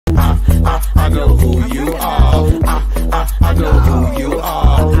I know who you are. I know who you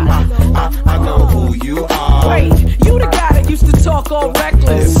are. I know who you are. Wait, you the guy that used to talk all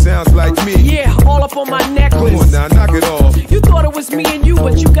reckless? It sounds like me. Yeah, all up on my necklace. Come on now, knock it off. You thought it was me and you,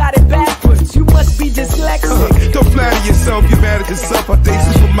 but you got it backwards. You must be dyslexic. Don't flatter yourself, you're mad at yourself. I date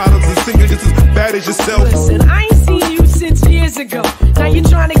supermodels and singers just as bad as yourself. Listen, I ain't seen you since years ago. Now you're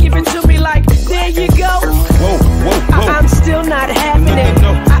trying to give it to me like, there you go. Whoa, whoa, whoa. I'm still not having it.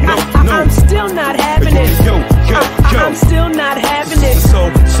 I'm still not having it. I'm still not having it.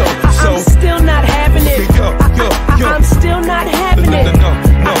 I'm still not having it. I'm still not having it.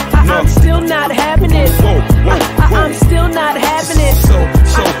 I'm still not having it. I'm still not having it.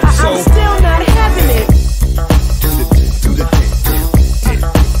 I'm still not having it.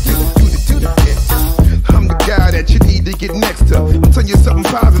 I'm the guy that you need to get next to. I'm telling you something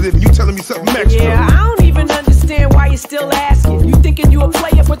positive and you telling me something extra. Yeah, I don't even understand why you're still asking. You thinking you a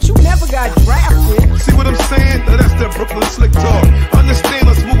player, but you never got drafted. See what I'm saying? Now that's that Brooklyn slick talk. Understand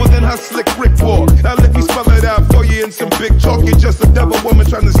I'm smoother than her slick Rick walk. Now let me spell it out for you in some big chalk. You're just a devil woman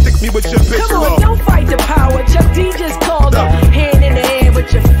trying to stick me with your picture. Come on, don't fight the power. Chuck D just called up. Hand in the air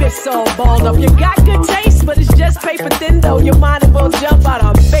with your fists all balled up. You got good taste, but it's just paper thin though. Your mind will jump out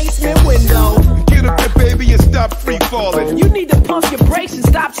a basement window. Get up there, baby, and stop free falling. You need to pump your brakes and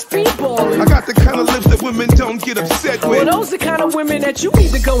stop speedballing. I got the kind of lips that women don't get upset with. Well, those the kind of women that you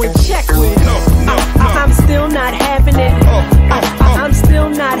need to go and check with. No. I'm still not having it. I'm still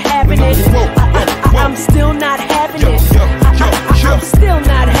not having it. I'm still not having it. I'm still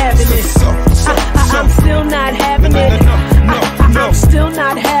not having it. I'm still not having it. I'm still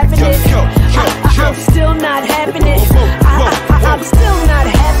not having it. I'm still not having it. I'm still not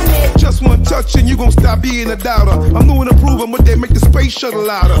having it. Just one touch and you gon' stop being a doubter. I'm new and improving what they make the space shuttle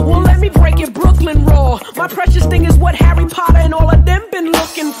louder. Well, let me break it Brooklyn raw. My precious thing is what Harry Potter and all of them been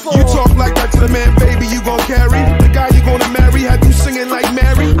looking for. You talk like that to the man, baby, you gon' carry. The guy you gonna marry, had you singing like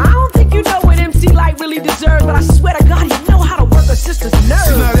Mary. I don't think you know what MC Lyte really deserves, but I swear to God, you know how to work a sister's nerves.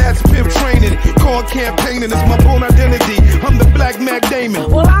 See, now that's pimp training, called campaigning, it's my born identity. I'm the Black Mac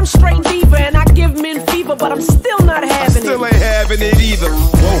Damon. Well, I'm straight diva and I give men fever, but I'm still not having it. Still ain't having it either.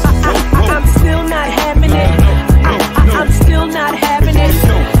 I'm still not having it. I'm still not having it.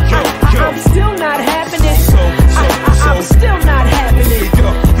 I'm still not having it. I'm still not having it.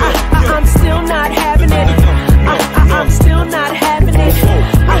 I'm still not having it. I'm still not having it.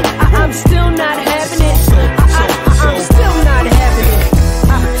 I'm still not having it. I'm still not having it.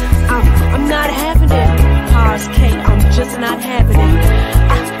 I'm not having it. Pause K, I'm just not having it.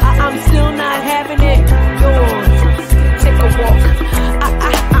 I'm still not having it. Go on, take a walk.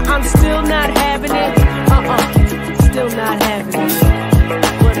 I'm still not having it. Still not having it.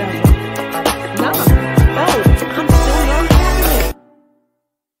 Whatever. No, I'm still not having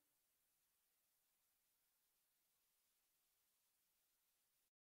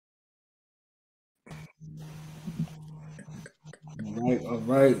it. All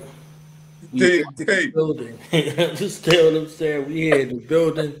right. We in the building. Just tell what I'm saying. We here in the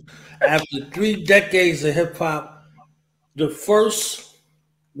building after 3 decades of hip hop. The first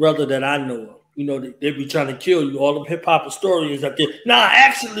brother that I know of, you know, they be trying to kill you. All them hip hop historians up there. Nah,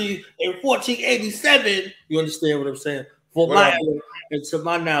 actually, in 1487, you understand what I'm saying? For my and to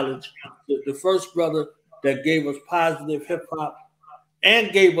my knowledge, the first brother that gave us positive hip hop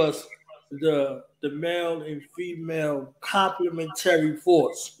and gave us the male and female complementary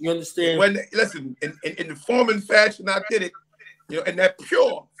force. You understand? Listen, in the form and fashion I did it, you know, in that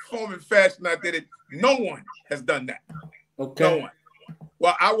pure form and fashion I did it, no one has done that. Okay. No one.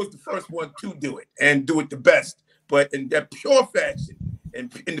 Well, I was the first one to do it and do it the best. But in that pure fashion, in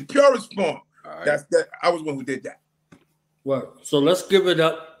the purest form, I was the one who did that. Well, so let's give it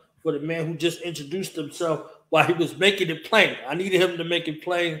up for the man who just introduced himself while he was making it plain. I needed him to make it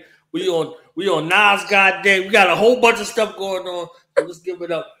plain. We on Nas God Day. We got a whole bunch of stuff going on. So let's give it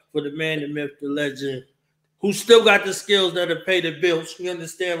up for the man, the myth, the legend, who still got the skills that'll pay the bills. You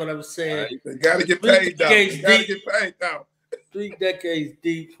understand what I'm saying? You gotta get paid though. You gotta get paid though. 3 decades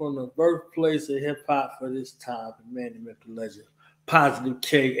deep from the birthplace of hip hop for this time, the man, the myth, the legend. Positive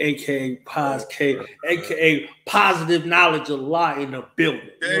K, aka Pos K, aka positive knowledge of lie in the building.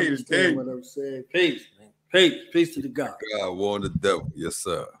 You understand what I'm saying? Peace, man. Peace to the God. God warn the devil. Yes,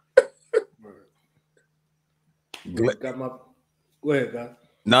 sir. Go ahead, God.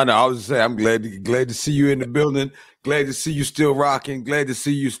 No, I was just saying I'm glad to see you in the building. Glad to see you still rocking. Glad to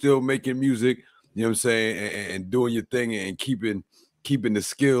see you still making music. You know what I'm saying, and doing your thing and keeping the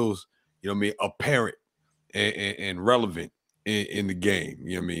skills, you know what I mean, apparent and relevant in the game.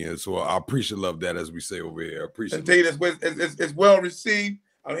 You know what I mean? And so I appreciate love that, as we say over here. I appreciate it. It's well received.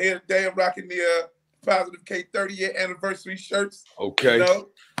 I'm here today. I'm rocking the Positive K 30-year anniversary shirts. Okay. You know,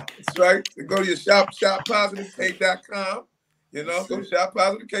 that's right. So go to your shoppositivek.com. You know, go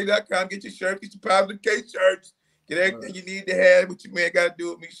shoppositivek.com. Get your shirts. Get your Positive K shirts. Get everything you need to have. What your man got to do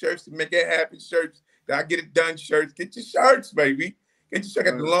with me shirts to make it happen. Shirts. Gotta get it done. Shirts. Get your shirts, baby. Get your shirt.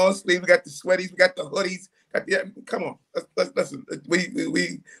 Got the long sleeves. We got the sweaties. We got the hoodies. Come on. Listen.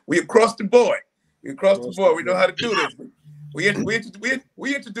 We across the board. We across the board. We know how to do this. We introduced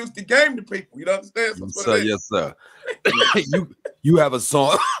the game to people. You know what I'm saying? Yes, sir. You have a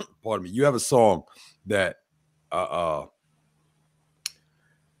song. Pardon me. You have a song that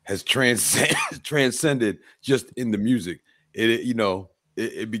has transcended just in the music.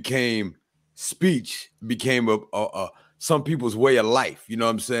 It became speech. It became a some people's way of life. You know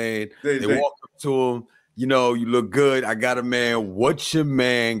what I'm saying? They walk up to them. You know, you look good. I got a man. What's your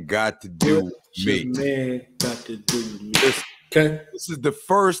man got to do with me? Your man got to do with me. Okay. This is the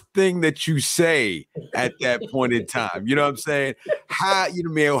first thing that you say at that point in time. You know what I'm saying? How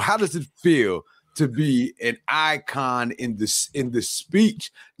does it feel to be an icon in the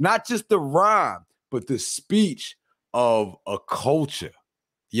speech, not just the rhyme, but the speech of a culture?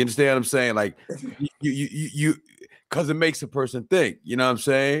 You understand what I'm saying? Like you because it makes a person think, you know what I'm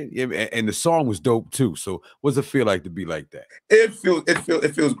saying? And the song was dope too. So what's it feel like to be like that? It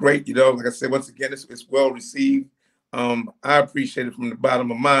feels great, you know. Like I said, once again, it's well received. I appreciate it from the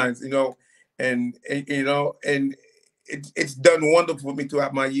bottom of my mind, you know, and you know, and it's done wonderful for me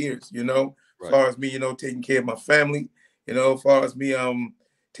throughout my years, you know, as far as me, you know, taking care of my family, you know, as far as me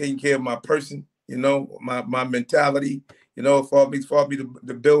taking care of my person, you know, my mentality, you know, for me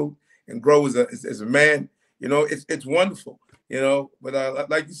to build and grow as a man. You know, it's wonderful, you know, but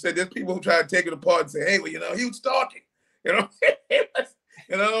like you said, there's people who try to take it apart and say, hey, well, you know, he was stalking, you know,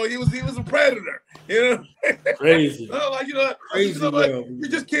 you know, he was a predator, you know, crazy, no, like, you know, crazy, you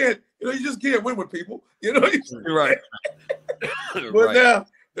just can't win with people, you know, right. But now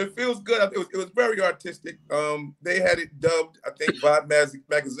it feels good. It was very artistic. They had it dubbed, I think Vibe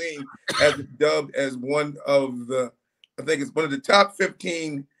magazine has it dubbed as one of the top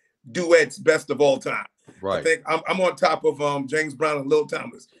 15 duets best of all time. Right. I think I'm on top of James Brown and Lil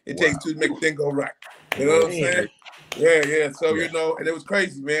Thomas. It takes two to make a thing go right. You know what I'm saying? Yeah. So you know, and it was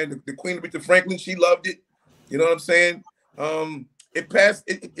crazy, man. The Queen of Aretha Franklin, she loved it. You know what I'm saying?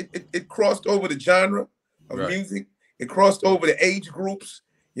 It crossed over the genre of music. It crossed over the age groups,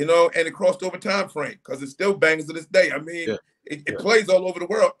 you know, and it crossed over time frame because it still bangs to this day. I mean, it plays all over the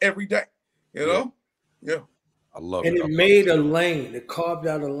world every day. You know? Yeah. I love it. And it made a lane. It carved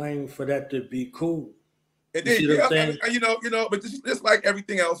out a lane for that to be cool. It did, you know, but just like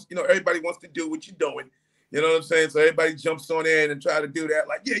everything else, you know, everybody wants to do what you're doing. You know what I'm saying? So everybody jumps on in and try to do that.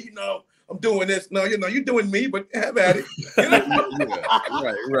 Like, yeah, you know, I'm doing this. No, you know, you're doing me, but have at it. You know?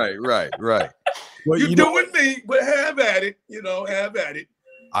 Right. Well, you're doing me, but have at it. You know, have at it.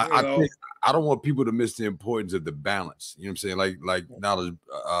 I think I don't want people to miss the importance of the balance. You know what I'm saying? Like Knowledge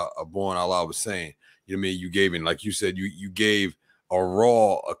Born Allah was saying, you know what I mean? You gave in, like you said, you gave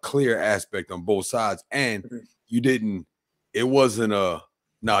a clear aspect on both sides, and you didn't. It wasn't you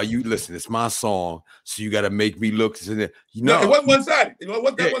listen. It's my song, so you got to make me look. No, it wasn't one-sided. You know, it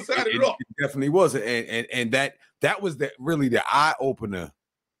wasn't one-sided at all. It definitely wasn't, and that was really the eye opener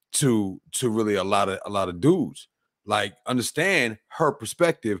to really a lot of dudes. Like, understand her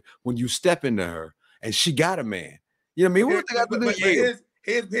perspective when you step into her, and she got a man. You know what I mean?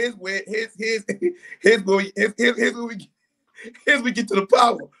 Here's where we get to the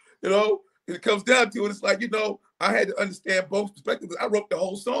power. You know, it comes down to it. It's like, you know, I had to understand both perspectives. I wrote the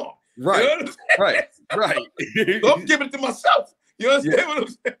whole song. Right. You know right. So I'm giving it to myself. You understand what I'm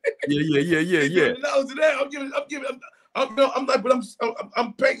saying? Yeah. I'm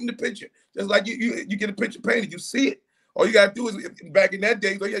painting the picture. Just like you get a picture painted, you see it. All you gotta do is, back in that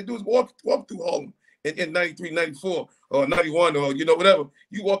day, all you gotta do is walk through Harlem in 93, 94, or 91, or you know, whatever.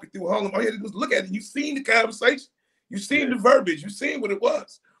 You walking through Harlem, all you had to do is look at it. You seen the conversation, you seen the verbiage, you seen what it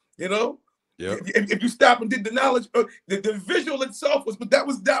was, you know. Yeah. If you stop and did the knowledge, the visual itself was, but that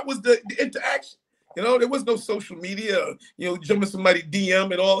was the interaction. You know, there was no social media, you know, jumping somebody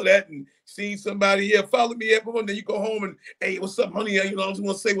DM and all of that, and seeing somebody, follow me, everyone. Then you go home and, hey, what's up, honey? You know, I just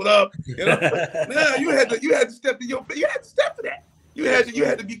want to say what up. You know, nah, you had to step to that. You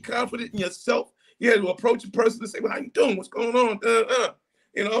had to be confident in yourself. You had to approach a person and say, well, how you doing? What's going on?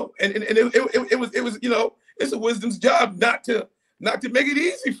 You know, and it was, you know, it's a wisdom's job not to make it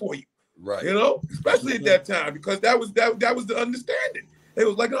easy for you. Right. You know, especially at that time, because that was the understanding. It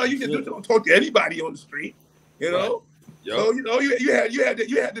was like, no, you just don't talk to anybody on the street, you know. Right. So you know, you had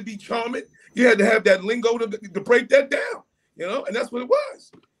to be charming. You had to have that lingo to break that down. you know, and that's what it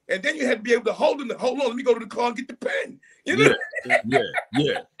was. And then you had to be able to hold on, let me go to the car and get the pen. You know?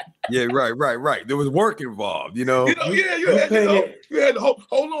 Yeah, right. There was work involved, you know. You had to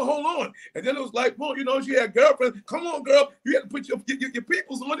hold on. And then it was like, well, you know, she had girlfriends. Come on, girl. You had to put your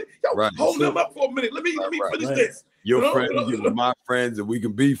peoples on it. Yo, hold them up for a minute. Let me finish this. Your friends, you were my friends, and we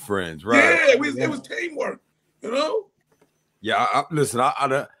can be friends, right? Yeah, it was teamwork, you know. Yeah, listen, I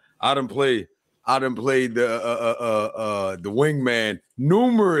done played the wingman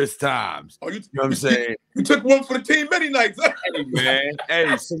numerous times. Oh, you know what I'm saying? You took one for the team many nights. Hey, man.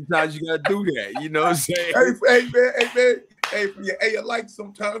 Hey, sometimes you gotta do that. You know what I'm saying? Hey, man. Hey, for your alike,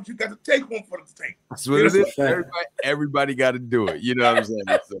 sometimes you got to take one for the team. That's what it is. Everybody got to do it. You know what I'm saying?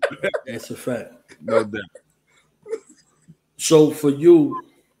 That's a fact. No doubt. So for you,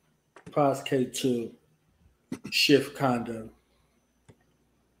 Pos K2, Shift Condo,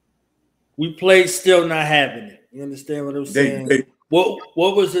 we played Still Not Having It. You understand what I'm saying? What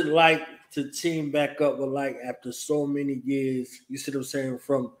was it like to team back up with like after so many years? You see what I'm saying?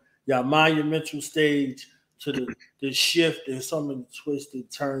 From your monumental stage to the shift and some of the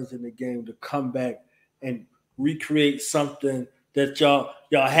twisted turns in the game to come back and recreate something that y'all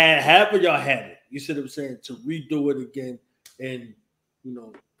had, however y'all had it. You see what I'm saying? To redo it again and, you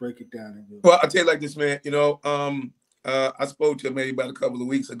know, break it down again. Well, I'll tell you like this, man. You know, I spoke to him maybe about a couple of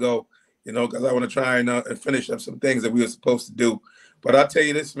weeks ago, you know, because I want to try and finish up some things that we were supposed to do. But I'll tell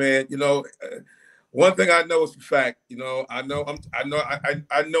you this, man, you know, one thing I know is for fact, you know, I know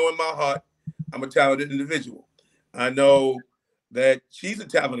in my heart, I'm a talented individual. I know that she's a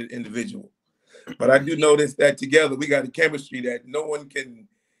talented individual. But I do notice that together we got a chemistry that no one can,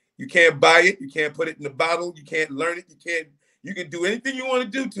 you can't buy it, you can't put it in the bottle, you can't learn it, you can do anything you want to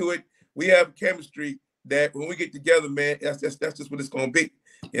do to it. We have chemistry that when we get together, man, that's just what it's gonna be.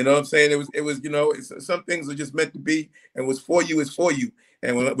 You know what I'm saying? It was, you know, some things are just meant to be, and what's for you is for you.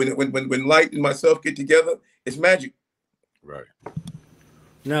 And when Lyte and myself get together, it's magic. Right.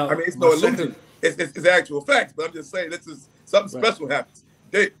 Now, I mean, it's no illusion. It's actual facts, but I'm just saying this is something special happens.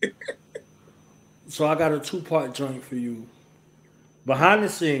 So I got a two-part joint for you. Behind the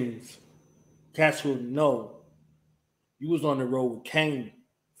scenes, cats will know you was on the road with Kane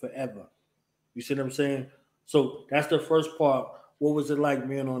forever. You see what I'm saying? So that's the first part. What was it like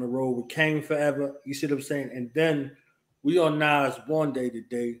being on the road with Kane forever? You see what I'm saying? And then we on Nas Born Day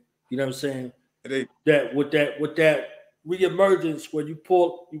today. You know what I'm saying? That with that reemergence where you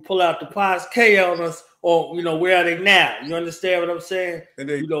pull out the Pos K on us, or you know, where are they now? You understand what I'm saying?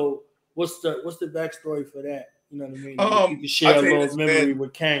 You know, what's the backstory for that? You know what I mean? You can share a little memory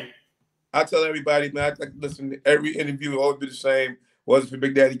with Kane. I tell everybody, man, listen, every interview will always be the same. Wasn't for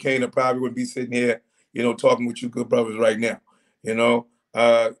Big Daddy Kane, I probably wouldn't be sitting here, you know, talking with you good brothers right now. You know,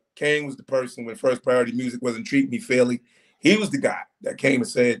 Kane was the person when First Priority Music wasn't treating me fairly. He was the guy that came and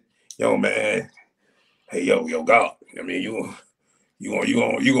said, "Yo, man, hey, yo, God, I mean, you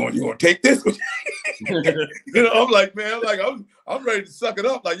gonna take this?" You know, I'm like, man, I'm ready to suck it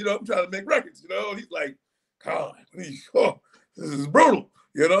up. Like, you know, I'm trying to make records. You know, he's like, God, this is brutal.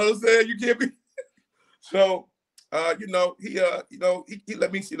 You know what I'm saying? You can't be. So, you know, he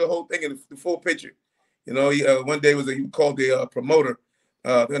let me see the whole thing in the full picture. You know, one day he called the promoter.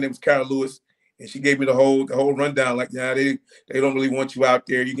 Her name was Carol Lewis, and she gave me the whole rundown. Like, yeah, they don't really want you out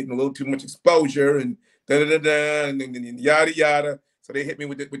there. You're getting a little too much exposure, and and yada yada. So they hit me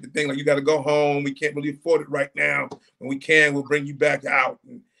with the thing like, you got to go home. We can't really afford it right now. When we can, we'll bring you back out.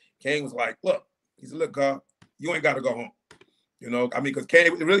 And Kane was like, look, he said, look, God, you ain't got to go home. You know, I mean, because Kane,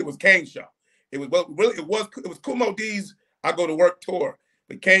 it really was Kane's show. It was Kumo D's I Go to Work tour.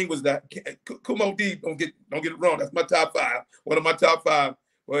 But Kane was that. Kumo D, don't get it wrong. That's my top 5. One of my top 5.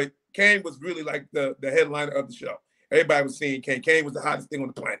 But Kane was really like the headliner of the show. Everybody was seeing Kane. Kane was the hottest thing on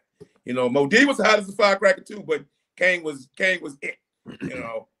the planet. You know, Mo D was the hottest firecracker too, but Kane was it. You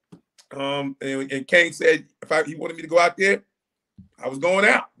know, and Kane said if he wanted me to go out there, I was going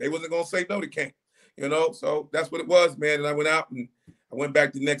out. They wasn't gonna say no to Kane. You know, so that's what it was, man. And I went out and I went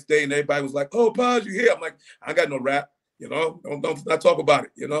back the next day, and everybody was like, "Oh, Paz, you here?" I'm like, "I got no rap. You know, don't not talk about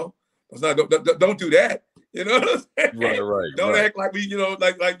it. You know, don't do that. You know what I'm saying? Right. Don't act like we, you know,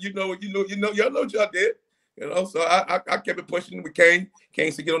 like y'all know what y'all did. You know, so I kept it pushing with Kane.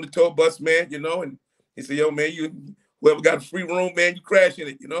 Kane said, "Get on the tour bus, man." You know, and he said, "Yo, man, whoever got a free room, man, you crash in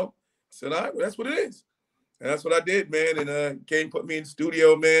it." You know, I said, "All right, well, that's what it is." And that's what I did, man. And Kane put me in the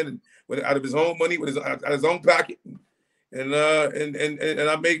studio, man, and out of his own money, out of his own pocket, and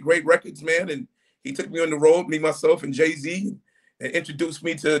I made great records, man. And he took me on the road, me, myself, and Jay-Z, and introduced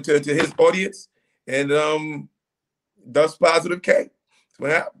me to his audience. And thus Positive K. That's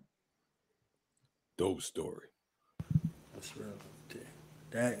what happened. Dope story.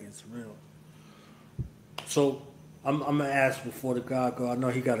 That is real. So I'm gonna ask before the guy go. I know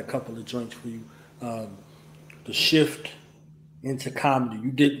he got a couple of joints for you. The shift into comedy.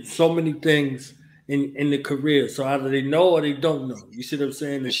 You did so many things in the career. So either they know or they don't know. You see what I'm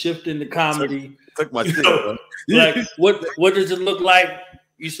saying? The shift into comedy. Took my shit, know, like what does it look like?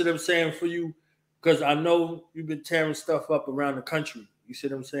 You see what I'm saying for you? Because I know you've been tearing stuff up around the country. You see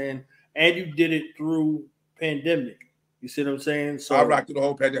what I'm saying? And you did it through pandemic. You see what I'm saying? So I rocked through the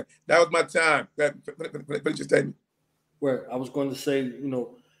whole pandemic. That was my time. Finish your statement. Where I was going to say, you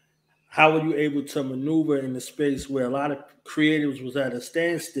know, how were you able to maneuver in the space where a lot of creatives was at a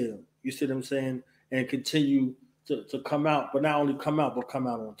standstill? You see what I'm saying? And continue to come out, but not only come out, but come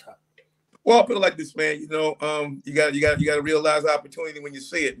out on top. Well, I'll put it like this, man. You know, you got to realize opportunity when you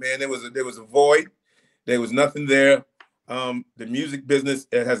see it, man. There was a void. There was nothing there. The music business,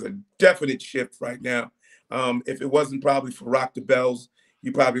 it has a definite shift right now. If it wasn't probably for Rock the Bells,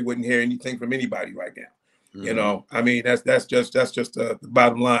 you probably wouldn't hear anything from anybody right now. Mm-hmm. You know, I mean, that's just the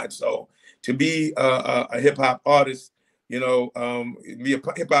bottom line. So to be a hip hop artist, you know, be a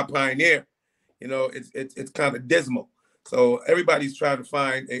hip hop pioneer, you know, it's kind of dismal. So everybody's trying to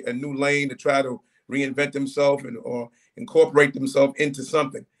find a new lane to try to reinvent themselves or incorporate themselves into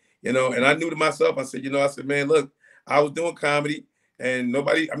something, you know. And I knew to myself, I said, man, look, I was doing comedy and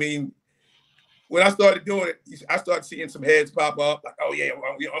nobody, I mean, when I started doing it, I started seeing some heads pop up, like, oh yeah, I'm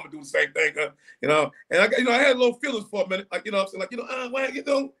gonna do the same thing, you know. And I had a little feelings for a minute, like, you know, I'm saying, like, why, you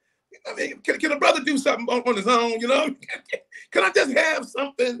know, I mean, can a brother do something on his own, you know? Can I just have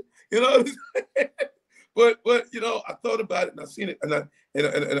something, you know? But you know, I thought about it and I seen it, and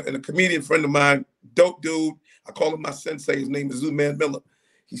a comedian friend of mine, dope dude, I call him my sensei. His name is Zuman Miller.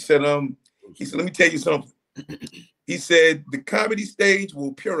 He said, let me tell you something. He said, the comedy stage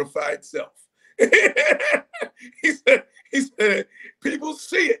will purify itself. He said, people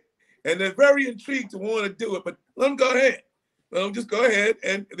see it and they're very intrigued to want to do it, but let them go ahead. Let them just go ahead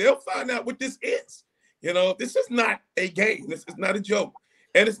and they'll find out what this is. You know, this is not a game. This is not a joke.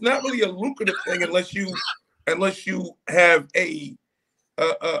 And it's not really a lucrative thing unless you have you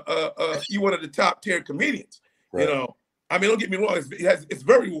one of the top tier comedians. Right. You know, I mean, don't get me wrong, it's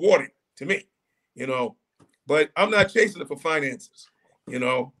very rewarding to me, you know, but I'm not chasing it for finances, you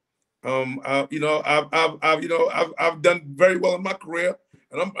know. I've done very well in my career,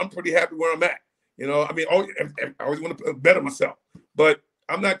 and I'm pretty happy where I'm at. You know, I mean, I always want to better myself, but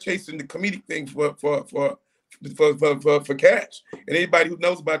I'm not chasing the comedic thing for cash. And anybody who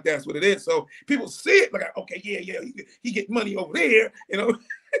knows about that's what it is. So people see it like, okay, yeah, he get money over there. You know,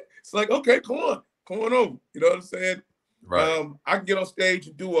 it's like, okay, come on over. You know what I'm saying? Right. I can get on stage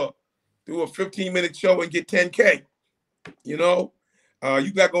and do a 15-minute show and get 10K. You know,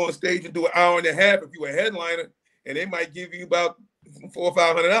 you got to go on stage and do an hour and a half if you're a headliner, and they might give you about $400 or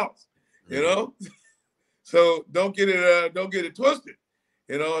 $500. You know, so don't get it twisted.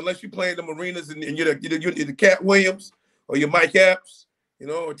 You know, unless you're playing the arenas and you're the Cat Williams or your Mike Epps, you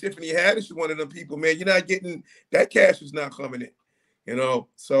know, or Tiffany Haddish, you're one of them people, man. You're not getting that cash is not coming in. You know,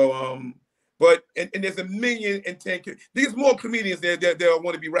 so but there's 1,010,000. There's more comedians that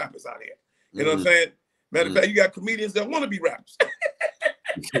want to be rappers out here. You know what I'm saying? Matter of fact, you got comedians that want to be rappers.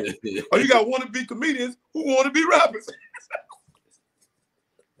 Or you got wannabe comedians who want to be rappers.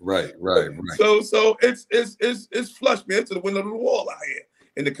 Right. So it's flush, man, to the window of the wall out here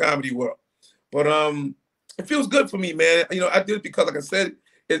in the comedy world. But it feels good for me, man. You know, I did it because, like I said,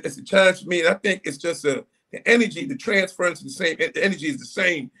 it's a challenge for me, and I think it's just the energy, the transference is the same. The energy is the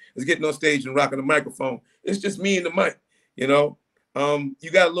same as getting on stage and rocking the microphone. It's just me and the mic. You know, you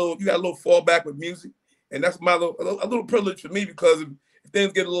got a little fallback with music, and that's a little privilege for me because if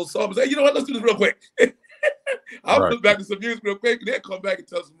things get a little soft, I say, you know what, let's do this real quick. I'll put back to some music real quick, and then come back and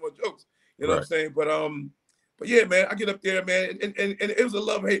tell some more jokes. You know what I'm saying? But yeah, man, I get up there, man, and it was a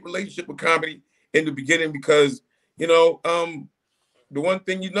love-hate relationship with comedy in the beginning because, you know, the one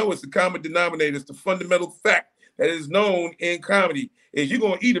thing you know is the common denominator, is the fundamental fact that is known in comedy is you're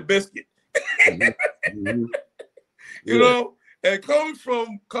gonna eat a biscuit. You know, and coming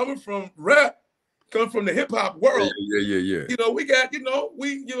from rap, coming from the hip hop world. Yeah. You know, we got,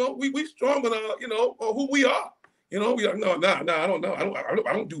 we strong on who we are. You know, we are no, I don't know.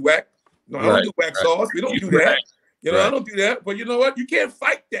 I don't do whack. No, I don't do wax sauce. We don't do that. You know, I don't do that. But you know what? You can't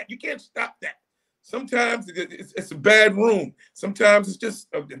fight that. You can't stop that. Sometimes it's a bad room. Sometimes it's just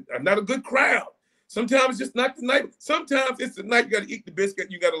not a good crowd. Sometimes it's just not the night. Sometimes it's the night you got to eat the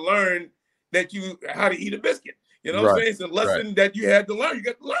biscuit. You got to learn how to eat a biscuit. You know what I'm saying? It's a lesson that you had to learn. You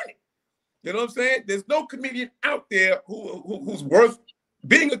got to learn it. You know what I'm saying? There's no comedian out there who's worth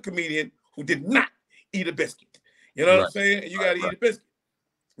being a comedian who did not eat a biscuit. You know what I'm saying? And you got to eat a biscuit.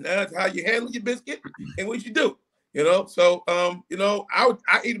 That's how you handle your biscuit and what you do. You know, so you know, I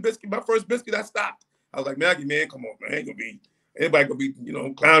eat a biscuit. My first biscuit, I stopped. I was like, Maggie, man, come on, man, ain't gonna be anybody gonna be, you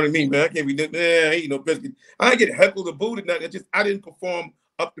know, clowning me, man. I can't be doing, man, I ain't no biscuit. I didn't get heckled or booed or nothing. It's just I didn't perform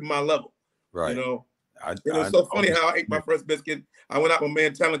up to my level. Right. You know, it's so funny how I ate my first biscuit. I went out with my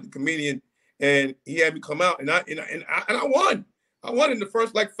man, talented comedian, and he had me come out, and I won. I won in the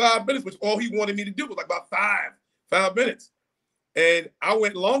first like 5 minutes, which all he wanted me to do was like about five minutes. And I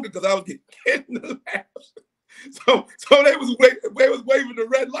went longer because I was getting the laughs. So they was waving the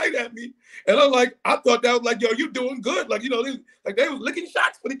red light at me, and I'm like, I thought that was like, yo, you doing good, like, you know, they was licking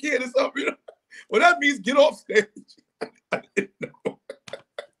shots for the kid or something, you know. Well, that means get off stage. I didn't know.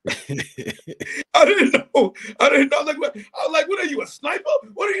 I didn't know. I was like, what are you, a sniper?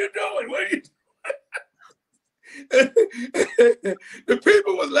 What are you doing? What are you doing? The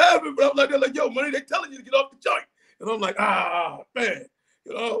people was laughing, but I'm like, they're like, yo, money, they telling you to get off the joint, and I'm like, man,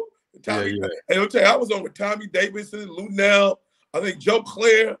 you know. Tommy, yeah. And I'll tell you, I was on with Tommy Davidson, Lunel, I think Joe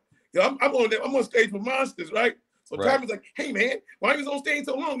Claire. You know, I'm on stage with Monsters, right? So right. Tommy's like, hey man, why you was on stage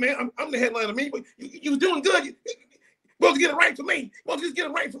so long, man? I'm the headliner, me, but you was doing good. You supposed to get it right for me. Well, just get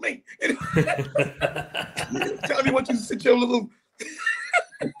it right for me. And Tommy wants you to sit your little.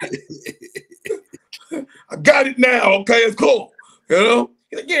 I got it now. Okay, it's cool. You know.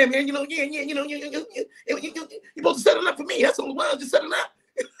 Like, yeah, man. You know, you're supposed to set it up for me. That's all the while, just set it up.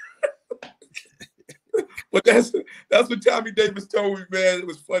 But that's what Tommy Davis told me, man. It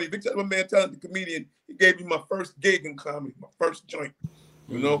was funny. Big time, my man, talented comedian. He gave me my first gig in comedy, my first joint.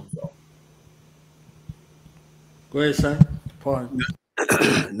 You know. So. Go ahead, son. Pardon.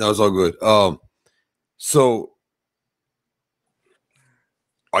 No, it's all good. So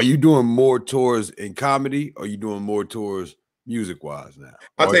are you doing more tours in comedy, or are you doing more tours music-wise now?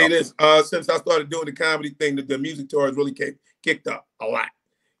 I'll tell you this. Since I started doing the comedy thing, the music tours really kicked up a lot.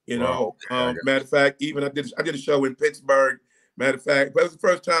 You know, matter of fact, even I did a show in Pittsburgh. Matter of fact, that was the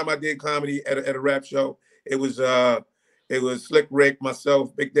first time I did comedy at a rap show. It was Slick Rick,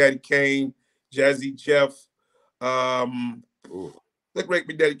 myself, Big Daddy Kane, Jazzy Jeff, Slick Rick,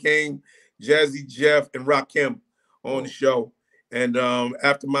 Big Daddy Kane, Jazzy Jeff, and Rakim on the show. And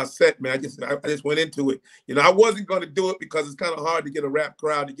after my set, man, I just went into it. You know, I wasn't going to do it because it's kind of hard to get a rap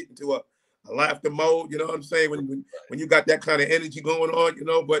crowd to get into a laughter mode, you know what I'm saying? When you got that kind of energy going on, you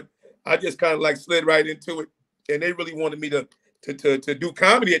know, but I just kind of like slid right into it, and they really wanted me to do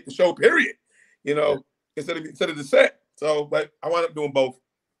comedy at the show, period, you know, instead of the set. So, but I wound up doing both,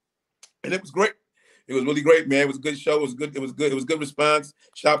 and it was great. It was really great, man. It was a good show. It was good. It was good response.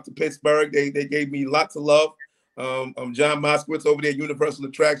 Shout out to Pittsburgh. They gave me lots of love. John Moskowitz over there at Universal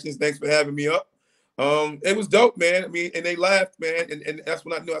Attractions. Thanks for having me up. It was dope, man. I mean, and they laughed, man, and that's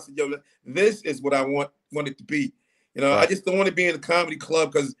when I knew. I said, "Yo, this is what I want it to be." You know, right. I just don't want to be in a comedy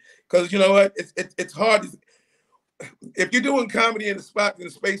club because you know what? It's hard. If you're doing comedy in the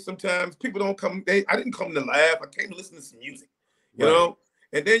space, sometimes people don't come. I didn't come to laugh. I came to listen to some music, you know.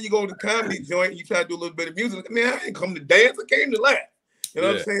 And then you go to the comedy joint and you try to do a little bit of music. I mean, I didn't come to dance. I came to laugh. You know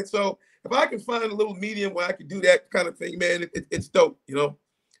what I'm saying? So if I can find a little medium where I can do that kind of thing, man, it's dope. You know.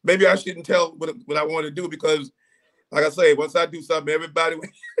 Maybe I shouldn't tell what I want to do because, like I say, once I do something, everybody.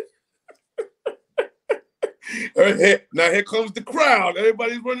 Now here comes the crowd.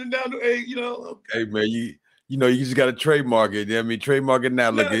 Everybody's running down the, you know. Okay. Hey man, you know you just got to trademark it. I mean, trademark it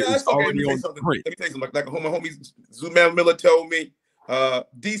now. Look, it's already on the print. Let me tell you something. Like my homies, Zuman Miller told me,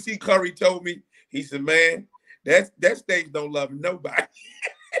 DC Curry told me. He said, "Man, that stage don't love nobody."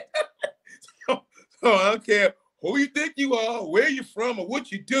 so I don't care who you think you are, where you from, or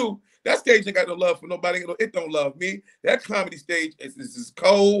what you do. That stage ain't got no love for nobody. It don't love me. That comedy stage is as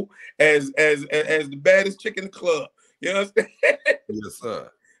cold as the baddest chick in the club. You understand? Yes, sir.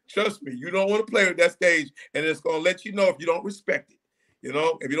 Trust me, you don't want to play with that stage, and it's gonna let you know if you don't respect it. You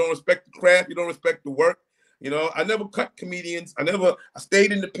know, if you don't respect the craft, you don't respect the work. You know, I never cut comedians. I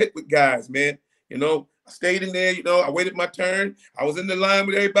stayed in the pit with guys, man. You know, I stayed in there, you know, I waited my turn. I was in the line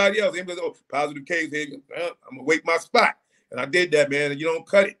with everybody else. Everybody goes, positive case here. I'm gonna wait my spot. And I did that, man. And you don't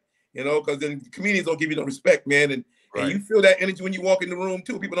cut it, you know, because then comedians don't give you no respect, man. And you feel that energy when you walk in the room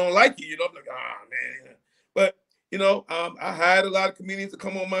too. People don't like you, you know. I'm like, man. But you know, I hired a lot of comedians to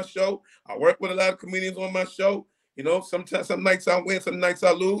come on my show. I work with a lot of comedians on my show. You know, sometimes some nights I win, some nights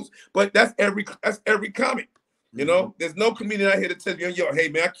I lose. But that's every comic. You know, there's no comedian out here that tells you, yo, hey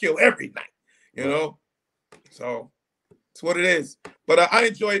man, I kill every night. You know, so it's what it is. But I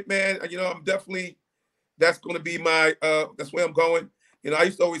enjoy it, man. You know, I'm definitely, that's going to be my, that's where I'm going. You know, I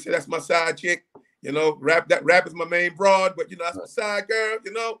used to always say that's my side chick. You know, rap is my main broad, but you know, that's my side girl,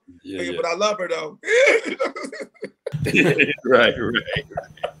 you know. Yeah. But I love her though. Right.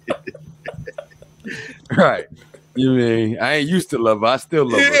 Right. You mean I ain't used to love her. I still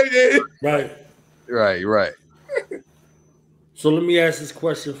love her. Yeah. Right. So let me ask this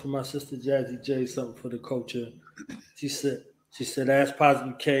question for my sister Jazzy J, something for the culture. She said, ask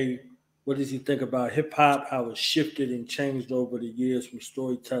Positive K, what does he think about hip hop, how it shifted and changed over the years from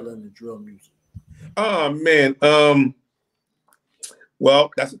storytelling to drill music? Oh man.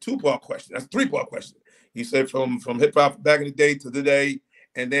 Well, that's a 2-part question. That's a 3-part question. You said from hip hop back in the day to today,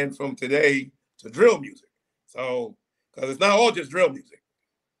 and then from today to drill music. So, because it's not all just drill music.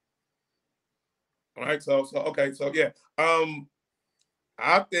 All right. So okay. So yeah.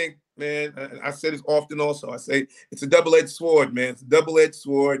 I think, man, and I said this often also. I say it's a double-edged sword, man. It's a double-edged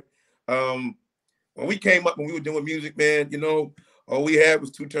sword. When we came up and we were doing music, man, you know, all we had was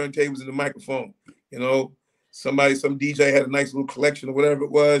 2 turntables and a microphone. You know, some DJ had a nice little collection or whatever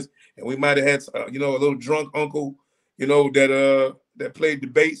it was, and we might have had, you know, a little drunk uncle, you know, that played the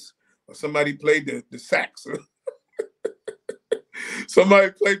bass, or somebody played the sax.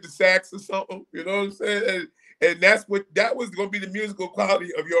 Somebody played the sax or something. You know what I'm saying? And that was going to be the musical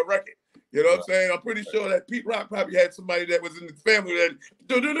quality of your record. You know what I'm saying? I'm pretty sure that Pete Rock probably had somebody that was in the family that,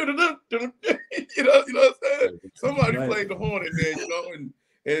 you know what I'm saying? Somebody played the horn in there, you know, and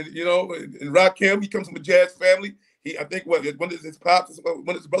you know, and Rakim, he comes from a jazz family. I think one of his pops, one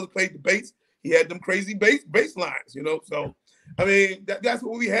of his brothers played the bass. He had them crazy bass lines, you know. So, I mean, that's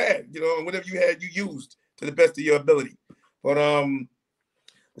what we had, you know, and whatever you had, you used to the best of your ability. But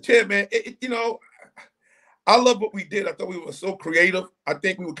yeah, man, you know, I love what we did. I thought we were so creative. I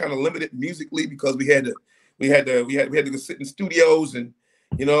think we were kind of limited musically because we had to go sit in studios and,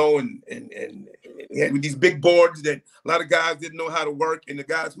 you know, and we had with these big boards that a lot of guys didn't know how to work, and the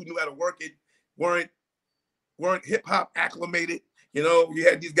guys who knew how to work it weren't hip hop acclimated. You know, you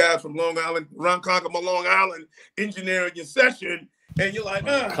had these guys from Long Island, Ron Conkham on Long Island, engineering your session, and you're like,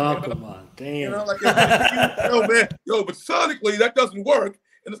 damn. You know, like, yo, man, but sonically that doesn't work.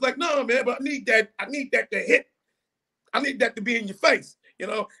 And it's like, no, man, but I need that to hit. I need that to be in your face, you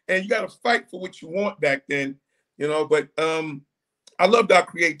know, and you got to fight for what you want back then, you know. But I loved our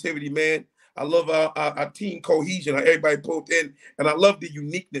creativity, man. I love our team cohesion, how everybody pulled in, and I love the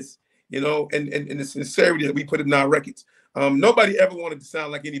uniqueness, you know, and the sincerity that we put in our records. Nobody ever wanted to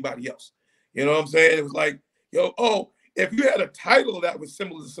sound like anybody else. You know what I'm saying? It was like, if you had a title that was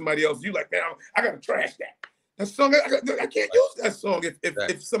similar to somebody else, you like, man, I got to trash that. That song, I can't use that song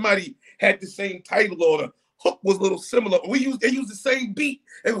if somebody had the same title or the hook was a little similar. They used the same beat.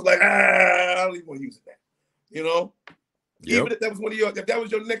 It was like, I don't even want to use it now. You know? Yep. Even if that was if that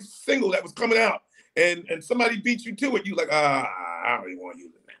was your next single that was coming out and somebody beat you to it, you like, I don't even want to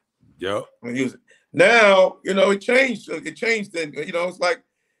use it now. Yep. I'm gonna use it. Now, you know, it changed. It changed then, you know, it's like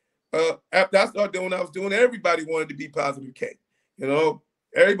after I started doing what I was doing, everybody wanted to be Positive K. You know,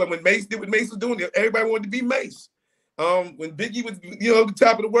 everybody, when Mace did what Mace was doing, everybody wanted to be Mace. When Biggie was, you know, the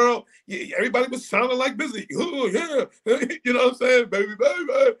top of the world, everybody was sounding like Biggie. Ooh, yeah. You know what I'm saying? Baby,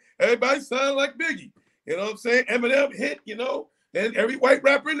 baby. Everybody sounded like Biggie. You know what I'm saying? Eminem hit, you know, and every white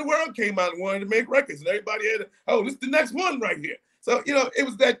rapper in the world came out and wanted to make records, and everybody had, this is the next one right here. So, you know, it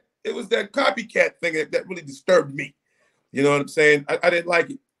was that copycat thing that really disturbed me. You know what I'm saying? I didn't like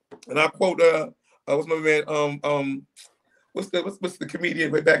it. And I quote, what's my man? What's the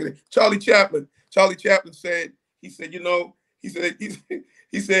comedian way back in the Charlie Chaplin. Charlie Chaplin said, he said,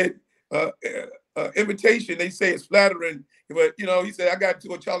 imitation, they say it's flattering, but you know, he said, I got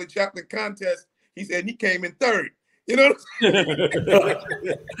to a Charlie Chaplin contest. He said he came in third. You know what I'm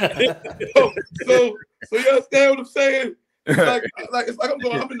saying? so you understand what I'm saying? It's like I'm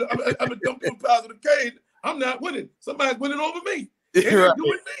doing Positive K. I'm not winning. Somebody's winning over me. They're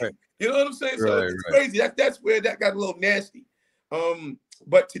doing me. You know what I'm saying? So it's crazy. That's where that got a little nasty.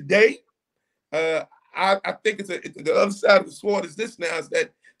 But today, I think it's the other side of the sword is this now, is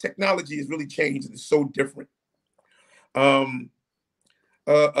that technology has really changed and it's so different.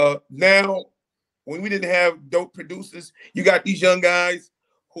 Now, when we didn't have dope producers, you got these young guys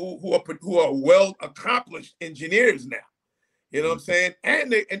who are well accomplished engineers now. You know what I'm saying?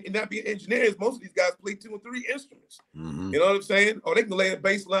 And not being engineers, most of these guys play 2 or 3 instruments. Mm-hmm. You know what I'm saying? Or they can lay a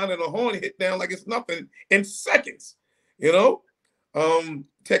bass line and a horn and hit down like it's nothing in seconds. You know?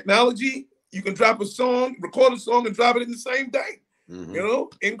 Technology, you can drop a song, record a song, and drop it in the same day. Mm-hmm. You know,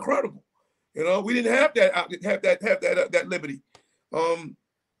 incredible. You know, we didn't have that liberty.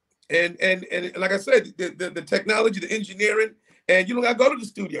 And like I said, the technology, the engineering, and you don't gotta go to the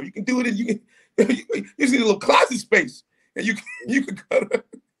studio. You can do it, and you just need a little closet space, and you can go to,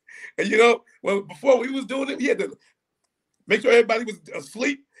 and you know, well, before we was doing it, we had to make sure everybody was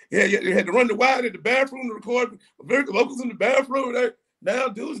asleep. Yeah, you had to run the wire in the bathroom to record lyrical vocals in the bathroom. Now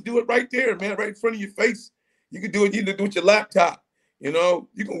dudes do it right there, man, right in front of your face. You can do it. You can do it with your laptop. You know,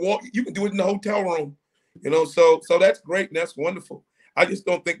 you can walk. You can do it in the hotel room. You know, so that's great and that's wonderful. I just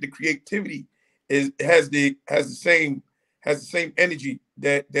don't think the creativity has the same energy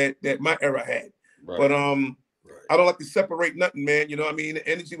that my era had. Right. But I don't like to separate nothing, man. You know what I mean? The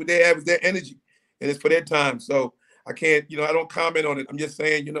energy what they have is their energy, and it's for their time. So I can't, you know, I don't comment on it. I'm just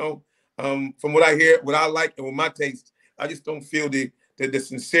saying, you know, from what I hear, what I like, and with my taste, I just don't feel the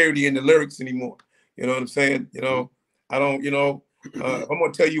sincerity in the lyrics anymore. You know what I'm saying? You know, I don't, you know, if I'm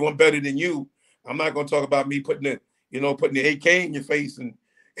gonna tell you I'm better than you, I'm not gonna talk about me putting the AK in your face and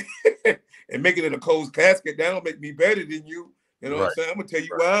and making it a closed casket. That don't make me better than you. You know what I'm saying? I'm gonna tell you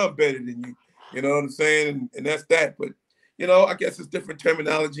why I'm better than you. You know what I'm saying? And that's that. But you know, I guess it's different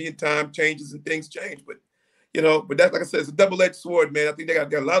terminology and time changes and things change. But you know, but that's, like I said, it's a double-edged sword, man. I think they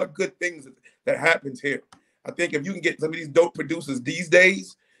got a lot of good things that happens here. I think if you can get some of these dope producers these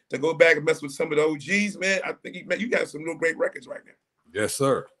days to go back and mess with some of the OGs, man, I think you got some real great records right now. Yes,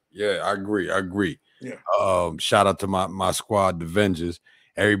 sir. Yeah, I agree. Yeah. Shout out to my squad, the Vengers.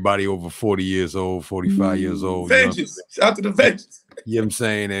 Everybody over 40 years old, 45 years old. Vengeance. Shout out to the Vengeance. You know what I'm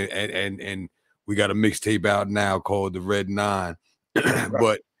saying? And we got a mixtape out now called The Red 9.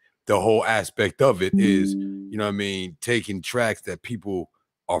 But the whole aspect of it is, you know what I mean, taking tracks that people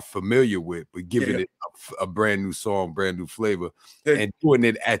are familiar with, but giving it a brand new song, brand new flavor, and doing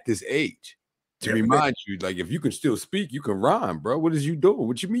it at this age. To remind you, like, if you can still speak, you can rhyme, bro. What is you doing?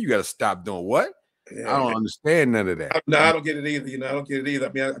 What you mean you got to stop doing what? I don't understand none of that. No, I don't get it either. You know, I don't get it either.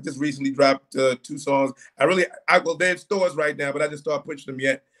 I mean, I just recently dropped 2 songs. Well, they're in stores right now, but I just started pushing them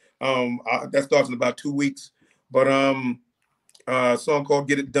yet. That starts in about 2 weeks. But a song called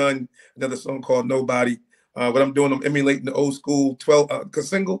Get It Done, another song called Nobody. What I'm doing, I'm emulating the old school 12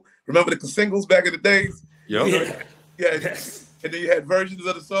 single. Remember the singles back in the days? Yep. Yeah. Yes. And then you had versions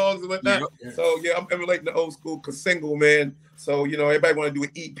of the songs and whatnot. Yep. So yeah, I'm emulating the old school single, man. So you know, everybody want to do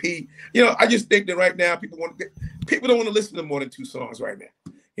an EP. You know, I just think that right now people don't want to listen to more than 2 songs right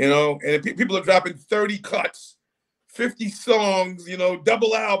now. You know, and people are dropping 30 cuts, 50 songs, you know,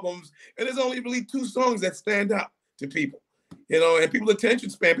 double albums, and there's only really 2 songs that stand out to people. You know, and people's attention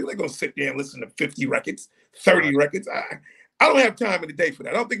span, people are gonna sit there and listen to 50 records, 30 records. I don't have time in the day for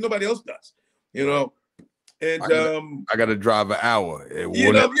that. I don't think nobody else does. You know. And I gotta drive an hour.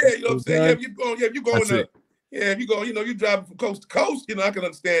 You know what I'm saying? Yeah, if you go, you know, you driving from coast to coast, you know, I can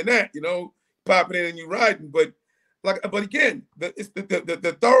understand that, you know, popping in and you riding, but again, it's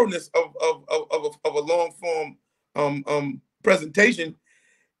the thoroughness of a long form presentation.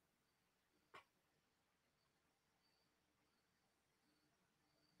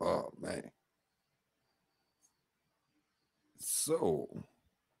 Oh man. So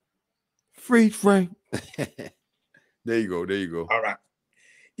free Frank. There you go. All right.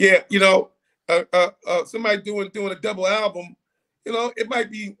 Yeah, you know, somebody doing a double album, you know, it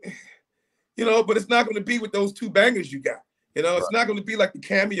might be, you know, but it's not going to be with those 2 bangers you got. You know, it's not going to be like the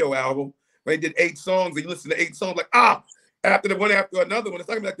Cameo album where they did 8 songs and you listen to 8 songs like, after the one after another one. It's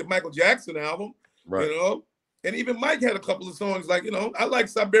not going to be like the Michael Jackson album, you know. And even Mike had a couple of songs like, you know, I like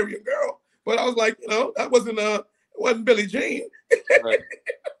Siberian Girl, but I was like, you know, that wasn't Billie Jean. Right.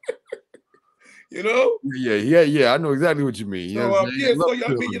 You know? Yeah. I know exactly what you mean. You know,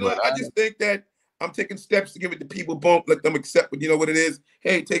 I just think that I'm taking steps to give it to people, let them accept what, you know, what it is.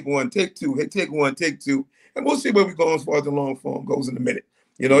 Hey, take 1, take 2. Hey, take 1, take 2. And we'll see where we're going as far as the long form goes in a minute.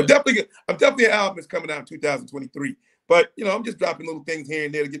 You know, definitely an album is coming out in 2023. But, you know, I'm just dropping little things here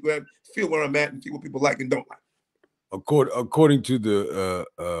and there to feel where I'm at and see what people like and don't like. According to the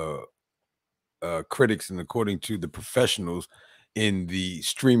critics and according to the professionals in the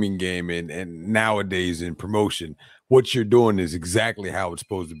streaming game and nowadays in promotion, what you're doing is exactly how it's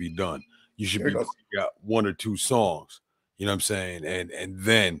supposed to be done. You should be putting out 1 or 2 songs, you know what I'm saying? And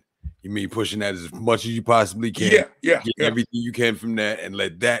then you mean pushing that as much as you possibly can. Get everything you can from that and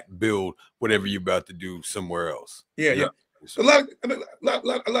let that build whatever you're about to do somewhere else. Yeah. So a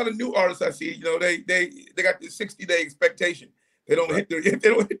lot of new artists I see, you know, they got this 60-day expectation. They don't hit the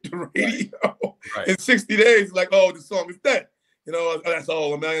radio in 60 days. Like, oh, the song is dead. You know, that's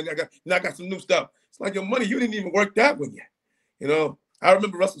all. I got some new stuff. It's like your money. You didn't even work that one yet. You know, I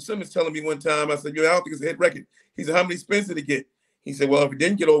remember Russell Simmons telling me one time. I said, I don't think it's a hit record. He said, how many spins did it get? He said, well, if it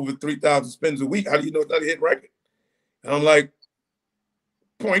didn't get over 3,000 spins a week, how do you know it's not a hit record? And I'm like,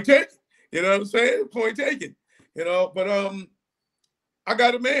 point taken. You know what I'm saying? Point taken. You know, but I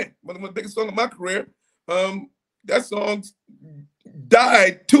got a man. One of the biggest songs of my career. That song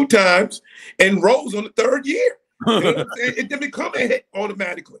died 2 times and rose on the 3rd year. You know what I'm saying? It didn't become a hit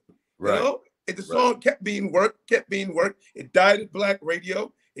automatically. Right. You know, if the song kept being worked, it died at black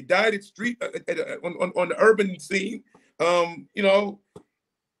radio. It died at street on the urban scene. You know,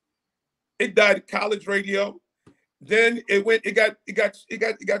 it died at college radio. Then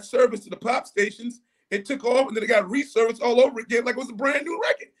it got service to the pop stations. It took off, and then it got reserviced all over again like it was a brand new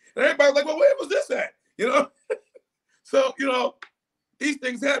record. And everybody's like, well, where was this at? You know? So, you know, these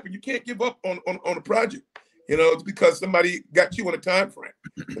things happen. You can't give up on a project. You know, it's because somebody got you on a time frame.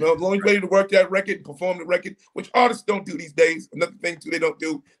 You know, as long as you're ready to work that record and perform the record, which artists don't do these days. Another thing too, they don't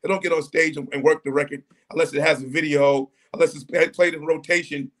get on stage and work the record unless it has a video, unless it's played in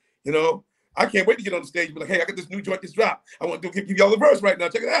rotation. You know, I can't wait to get on the stage and be like, hey, I got this new joint that's dropped. I want to give y'all the verse right now.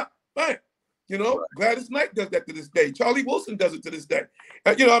 Check it out. Fine. You know, Gladys Knight does that to this day. Charlie Wilson does it to this day.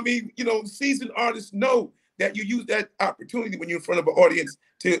 You know, I mean, you know, seasoned artists know that you use that opportunity when you're in front of an audience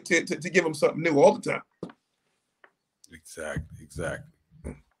to give them something new all the time. Exactly.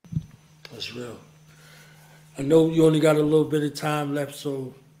 That's real. I know you only got a little bit of time left,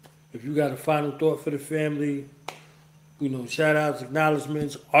 so if you got a final thought for the family, you know, shout outs,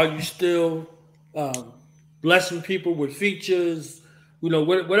 acknowledgments. Are you still blessing people with features? You know,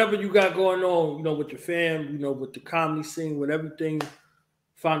 whatever you got going on, you know, with your fam, you know, with the comedy scene, with everything,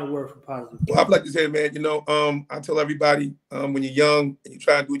 find a word for positive. Well, I'd like to say, man, you know, I tell everybody when you're young and you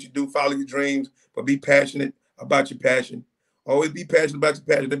try to do what you do, follow your dreams, but be passionate about your passion. Always be passionate about your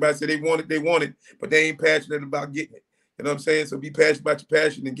passion. Everybody say they want it, but they ain't passionate about getting it. You know what I'm saying? So be passionate about your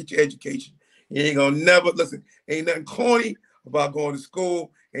passion and get your education. You ain't gonna never, listen, ain't nothing corny about going to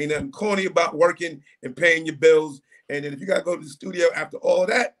school. Ain't nothing corny about working and paying your bills. And then if you gotta go to the studio after all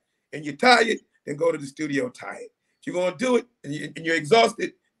that and you're tired, then go to the studio tired. If you're gonna do it and you're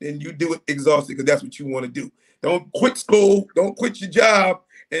exhausted, then you do it exhausted because that's what you want to do. Don't quit school. Don't quit your job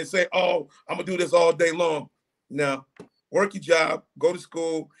and say, oh, I'm gonna do this all day long. No, work your job, go to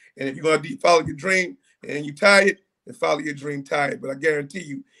school, and if you're gonna follow your dream and you're tired, then follow your dream tired. But I guarantee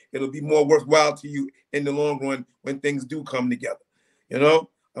you, it'll be more worthwhile to you in the long run when things do come together. You know,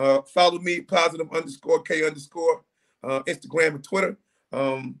 follow me, +_K_, Instagram and Twitter.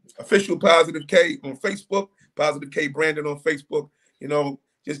 Official Positive K on Facebook, Positive K Brandon on Facebook. You know,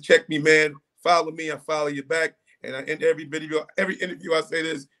 just check me, man. Follow me, I follow you back. And I end every video, every interview, I say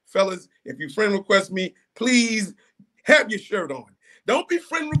this, fellas, if you friend request me, please have your shirt on. Don't be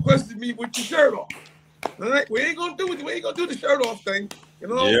friend requesting me with your shirt off. All right, we ain't gonna do it. We ain't gonna do the shirt off thing. You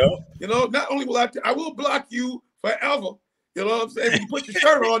know, You know, not only will I will block you forever. You know what I'm saying? When you put your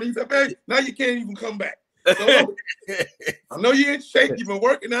shirt on, you say, man, now you can't even come back. So, I know you're in shape. You've been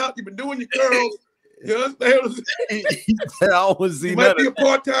working out. You've been doing your curls. You understand? You might be a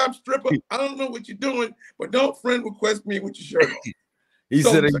part-time stripper. I don't know what you're doing, but don't friend request me with your shirt on. He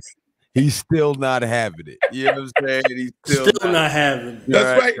said he's still not having it. You know what I'm saying? He's still not having it.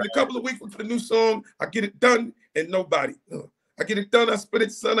 That's right. In a couple of weeks for the new song, I get it done and nobody. I get it done. I spit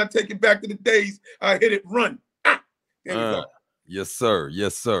it, son. I take it back to the days. I hit it, run. There you go. Yes, sir.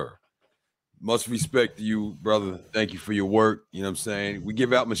 Yes, sir. Much respect to you, brother. Thank you for your work. You know what I'm saying? We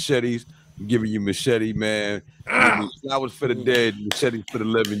give out machetes. I'm giving you machete, man. Flowers for the dead, machete for the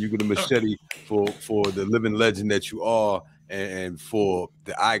living. You get a machete for the living legend that you are and for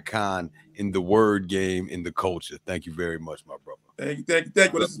the icon in the word game, in the culture. Thank you very much, my brother. Thank you.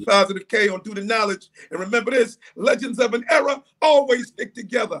 Well, this is Positive K on Do the Knowledge. And remember this, legends of an era always stick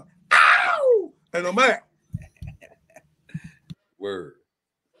together. Ow! And I'm out. Word.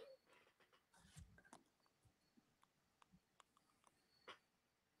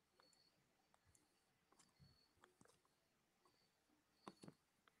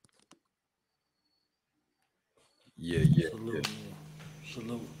 Yeah.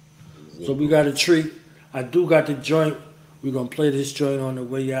 Salute. So we got a treat. I do got the joint. We're gonna play this joint on the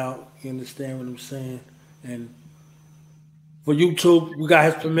way out. You understand what I'm saying? And for YouTube, we got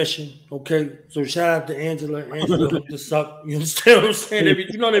his permission. Okay. So shout out to Angela. Angela hooked us up. You understand what I'm saying? They be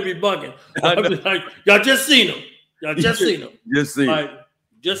bugging. I be like, y'all just seen him. Just seen him. Just seen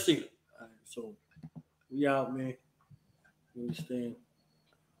him. All right, so we out, man. You understand?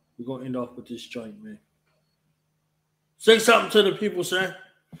 We're gonna end off with this joint, man. Say something to the people, sir.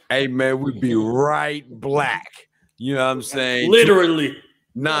 Hey, man, we be right black. You know what I'm saying? Literally.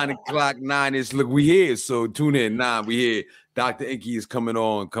 9 o'clock, 9-ish. Look, we here. So tune in. 9, we here. Dr. Inky is coming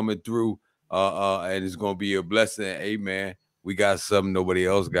through. And it's going to be a blessing. Hey, man, we got something nobody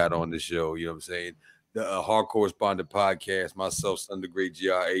else got on the show. You know what I'm saying? The Hard Correspondent Podcast, myself, Son the Great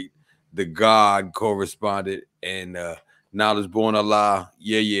GR8, the God Correspondent, and Knowledge Born Allah.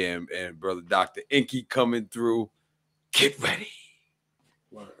 Yeah. And brother Dr. Inky coming through. Get ready.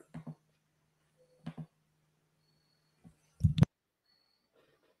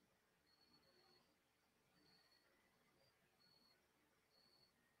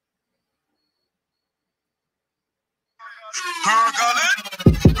 Gurgle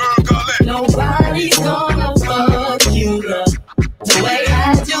it, gurgle it. Nobody's gonna fuck you the way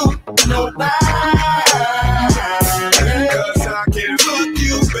I do. Nobody. 'Cause I can fuck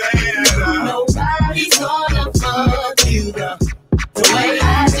you better. Nobody's gonna fuck you the way I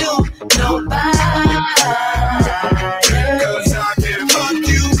do. Nobody. 'Cause I can fuck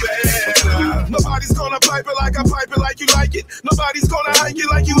you better. Nobody's gonna pipe it like you like it. Nobody's gonna hike it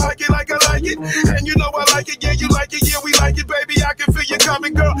like you like it, like I like it. And you know I like it, yeah, you like it, yeah, we like it, baby. I can feel you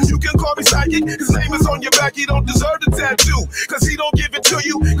coming, girl. You can call me psychic. His name is on your back, he don't deserve the tattoo. 'Cause he don't give it to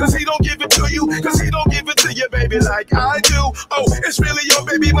you, 'cause he don't give it to you, 'cause he don't give it to you, baby, like I do. Oh, it's really your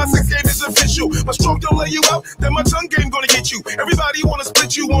baby, my sex game is official. My stroke don't lay you out, then my tongue game gonna get you. Everybody wanna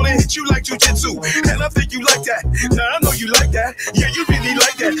split you, wanna hit you like jujitsu. And I think you like that. Now I know you like that. Yeah, you really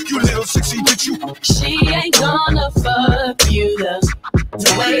like that. You little sexy bitch, you. She ain't gonna fuck you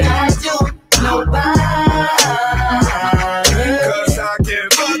the way I do. Nobody. 'Cause I can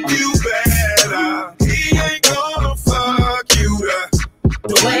fuck you better. He ain't gonna fuck you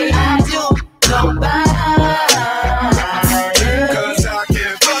The way I do. Nobody. 'Cause I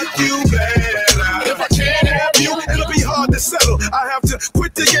can fuck you better. If I can't have you, it'll be hard to settle. I have to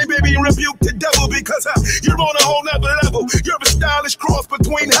quit the game, baby, and rebuke the devil because you're on a whole nother level. You're a stylish cross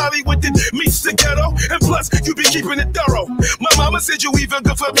between Hollywood and meets the ghetto. And plus, you be keeping it thorough. My mama said you even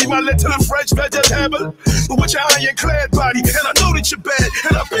good for me, my little French vegetable. With your ironclad body, and I know that you're bad,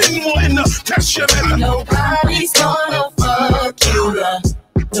 and I've been wanting to test your metal. Nobody's gonna fuck you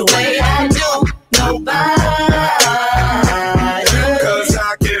the way I do. Nobody. 'Cause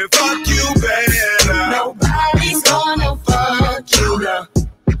I can fuck you better. Nobody's gonna fuck you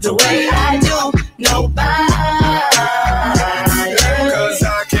the way I do. Nobody. 'Cause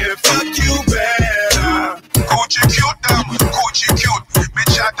I can fuck you better. Coochie cute, them, coochie cute. Me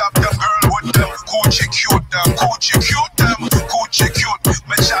chat up them girl with them. Coochie cute, them, coochie cute, them, coochie cute.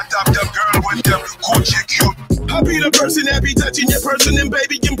 Me chat up them girl with them. Coochie cute. I be the person that be touching your person, and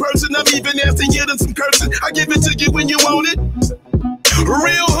baby in person, I'm even asking you them some cursing. I give it to you when you want it.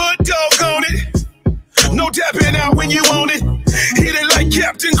 Real hood dog on it. No tapping out when you want it. Hit it like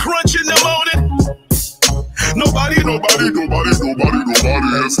Captain Crunch in the morning. Nobody is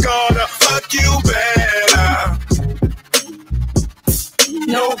gonna fuck you better.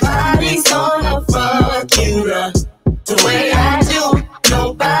 Nobody's gonna fuck you the way I do.